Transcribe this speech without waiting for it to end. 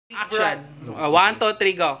Action. 1, 2,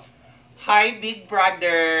 3, go. Hi, Big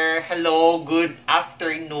Brother. Hello, good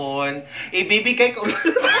afternoon. Ibibigay ko...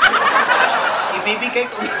 Ibibigay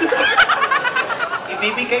ko...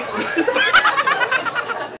 Ibibigay ko...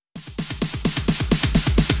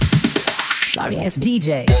 Sorry, it's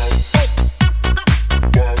DJ.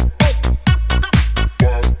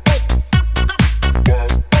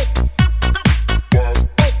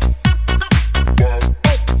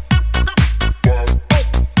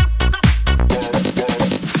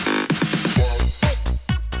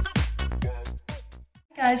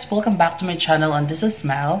 Guys, welcome back to my channel and this is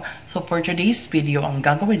Mel. So for today's video, ang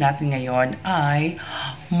gagawin natin ngayon ay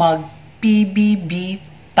mag-PBB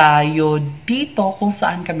tayo dito kung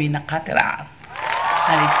saan kami nakatira.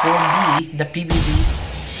 And it will be the PBB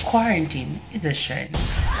Quarantine Edition.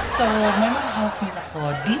 So may mga housemate ako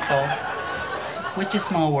dito, which is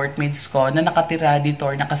mga workmates ko na nakatira dito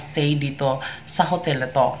or nakastay dito sa hotel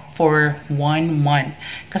na to for 1 month.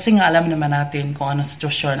 Kasi nga alam naman natin kung anong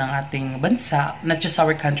sitwasyon ng ating bansa, not just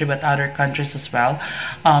our country but other countries as well.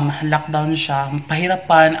 Lockdown siya,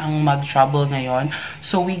 pahirapan ang mag-travel ngayon.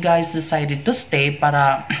 So we guys decided to stay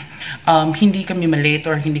para hindi kami malate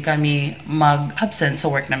or hindi kami mag-absent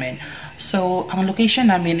sa work namin. So, ang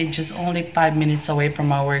location namin is just only 5 minutes away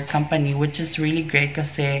from our company, which is really great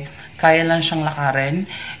kasi kaya lang siyang lakarin.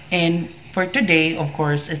 And for today, of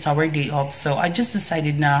course, it's our day off. So, I just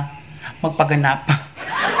decided na magpaganap.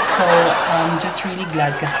 So, I'm just really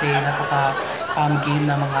glad kasi napaka-game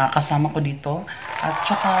na mga kasama ko dito. At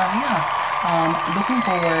saka, yeah, looking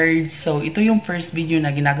forward. So, ito yung first video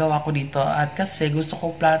na ginagawa ko dito. At kasi gusto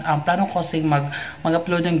ko, plano ko kasing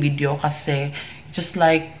mag-upload ng video kasi just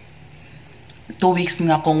like 2 weeks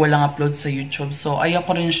na akong walang upload sa YouTube. So, ayaw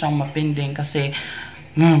ko rin siyang mapending kasi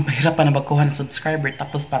pahirap pa na magkuha ng subscriber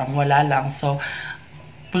tapos parang wala lang. So,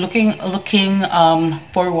 looking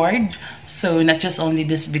forward. So, not just only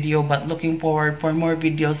this video but looking forward for more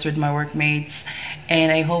videos with my workmates.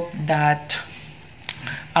 And I hope that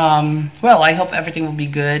well, I hope everything will be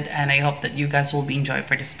good and I hope that you guys will be enjoying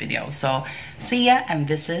for this video. So, see ya, and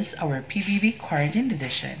this is our PBB Quarantine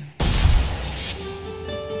Edition.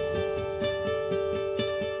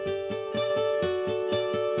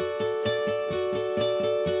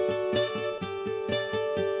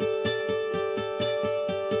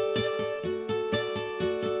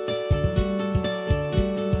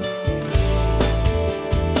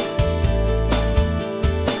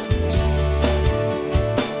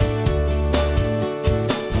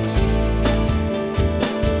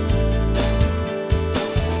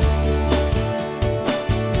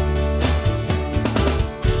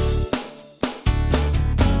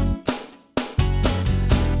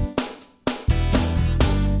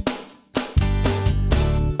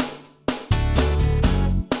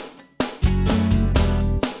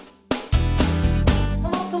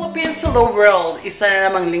 Hello world! Isa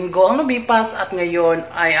na namang linggo ang lumipas at ngayon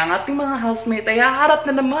ay ang ating mga housemate ay haharap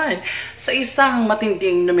na naman sa isang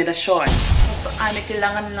matinding nominasyon. Saan ay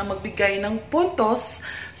kailangan nilang magbigay ng puntos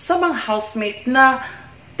sa mga housemate na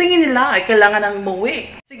tingin nila ay kailangan ng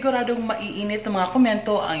umuwi. Siguradong maiinit ang mga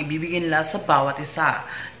komento ang ibibigay nila sa bawat isa.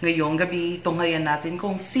 Ngayong gabi, tunghayan natin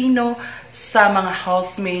kung sino sa mga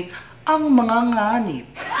housemate ang mga nganib.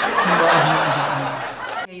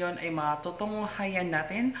 Ngayon ay matutunghayan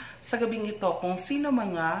natin sa gabing ito kung sino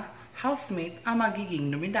mga housemate ang magiging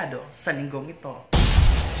nominado sa linggong ito.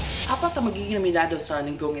 4 ang magiging nominado sa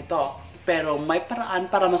linggong ito. Pero may paraan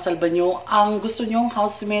para masalba nyo ang gusto nyong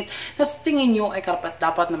housemate na sa tingin nyo ay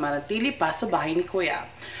karapat-dapat na manatili pa sa bahay ni Kuya.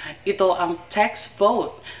 Ito ang text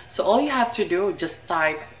vote. So all you have to do, just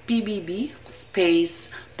type PBB space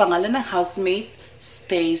pangalan ng housemate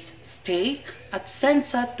space stay at send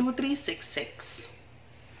sa 2366.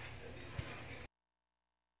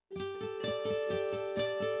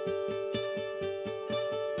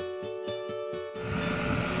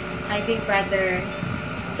 Hi, Big Brother.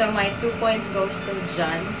 So, my 2 points goes to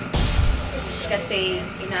John. Kasi,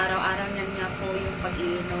 inaaraw-araw niya po yung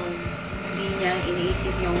pag-iinom. Hindi niya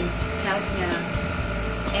iniisip yung health niya.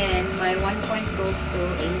 And my 1 point goes to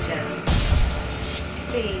Angel.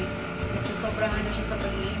 Kasi, nasusobrahan na siya sa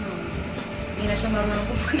pag-iinom. Hindi na siya marunong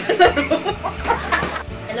pupunta sa room.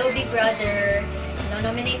 Hello, Big Brother.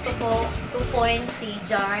 No-nominate ko po 2 points si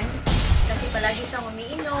John. Kasi palagi siyang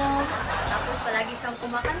umiinom, tapos palagi siyang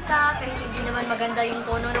kumakanta, kahit hindi naman maganda yung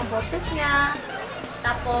tono ng boses niya.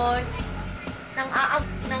 Tapos,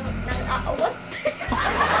 nang-aawat.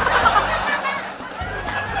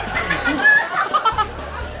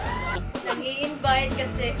 Nag-i-invite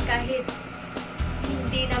kasi kahit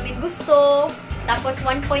hindi namin gusto. Tapos,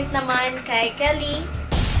 1 point naman kay Kelly.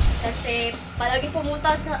 Kasi palagi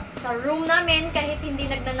pumunta sa room namin kahit hindi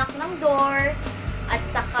nagnanak ng door. At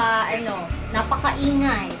saka,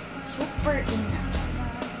 napakaingay. Super ingay.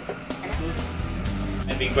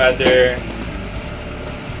 My big brother,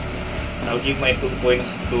 I'll give my 2 points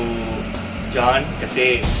to John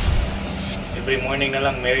kasi every morning na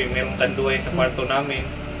lang merong tanduay sa kwarto namin.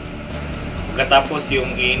 Pagkatapos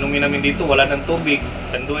yung iinumin namin dito, wala ng tubig,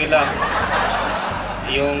 tanduay lang.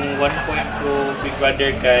 Yung 1 point to big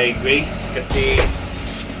brother kay Grace kasi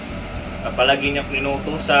palagi niya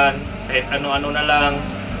pinutusan kahit ano-ano na lang,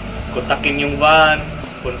 kontakin yung van,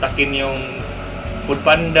 kontakin yung food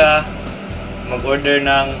panda, mag-order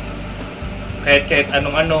ng kahit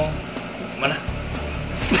anong-ano. Mana?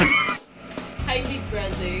 Hi big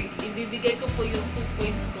brother, ibibigay ko po yung 2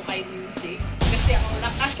 points ko kay music kasi ang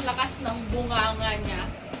lakas-lakas ng bunganga niya.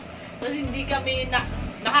 Tapos hindi kami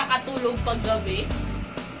nakakatulog paggabi.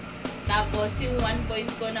 Tapos yung 1 point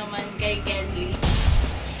ko naman kay Kenley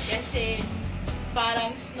kasi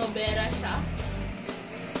parang snobera siya.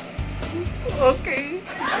 Okay.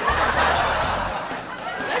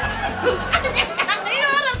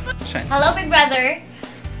 Hello, Big Brother.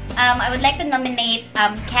 I would like to nominate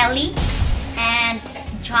Kelly and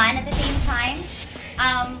John at the same time.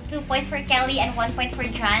 2 points for Kelly and 1 point for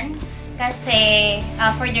John. Kasi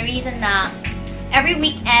for the reason na every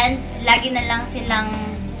weekend, lagi na lang silang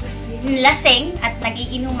lasing at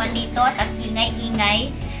nagiinuman dito at ang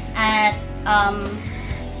ingay-ingay. At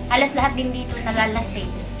halos lahat din dito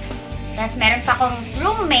nalalasing. Tapos meron pa akong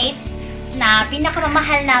roommate na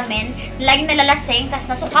pinakamamahal namin, laging nalalasing,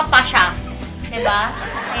 tapos nasuka pa siya. Diba?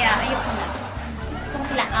 Kaya, ayoko na. Gusto ko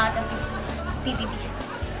sila out of PBB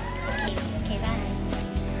house. Okay, bye.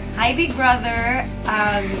 Hi Big Brother,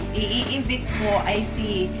 ang i-evict ko ay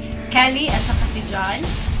si Kelly at saka si John.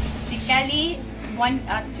 Si Kelly,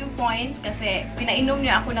 2 points kasi pinainom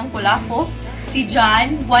niya ako ng kulafo. Si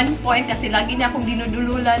John, 1 point kasi lagi niya akong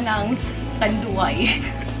dinudululan ng tanduay.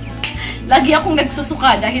 Lagi akong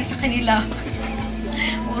nagsusuka dahil sa kanila.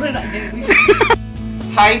 Mura na din.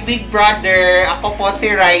 Hi Big Brother, ako po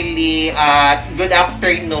si Riley at good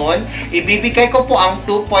afternoon. Ibibigay ko po ang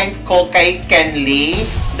 2 points ko kay Kenley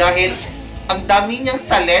dahil ang dami niyang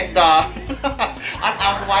saleda. At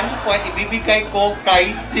ang 1 point ibibigay ko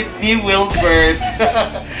kay Sydney Wilbert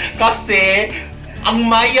kasi ang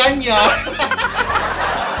maya niya.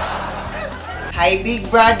 Hi Big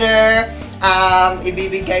Brother,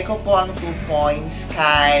 ibibigay ko po ang 2 points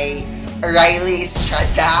kay Riley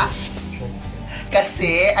Estrada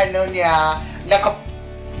kasi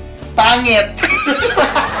pangit.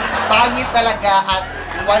 Pangit talaga. At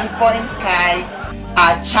 1 point kay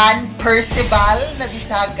Chan Percival na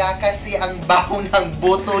Bisaga kasi ang baho ng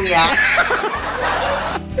buto niya.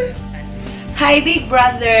 Hi Big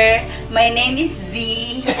Brother, my name is Z.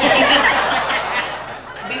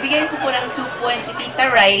 Bibigyan ko po ng 2 points si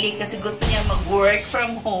Tita Riley kasi gusto niya mag-work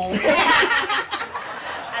from home.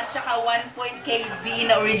 At saka 1 point kay Z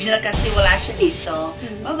na original kasi wala siya dito.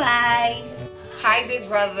 Bye-bye! Hi Big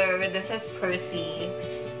Brother, this is Percy.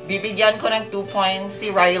 Bibigyan ko ng 2 points si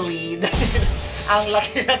Riley dahil ang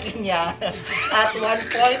laki-laki niya. At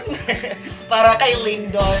 1 point para kay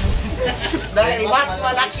Lyndon dahil mas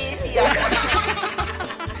malaki siya.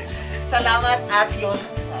 Salamat at yun.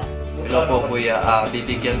 Hello po kuya,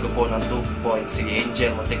 bibigyan ko po ng 2 points si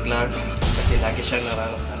Angel Monteclar kasi lagi siyang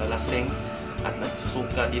nalalasing at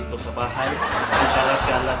nagsusuka dito sa bahay. Ang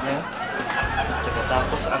kalat-kalat niya. Tsaka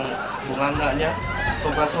tapos ang bunganga niya,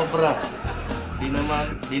 sobra-sobra. Di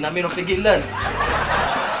namin napigilan.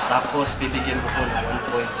 Tapos bibigyan ko po ng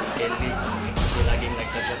 1 point si Kelly kasi laging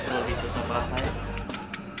nagtagatro dito sa bahay.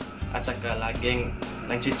 At saka laging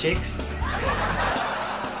nag-chicks.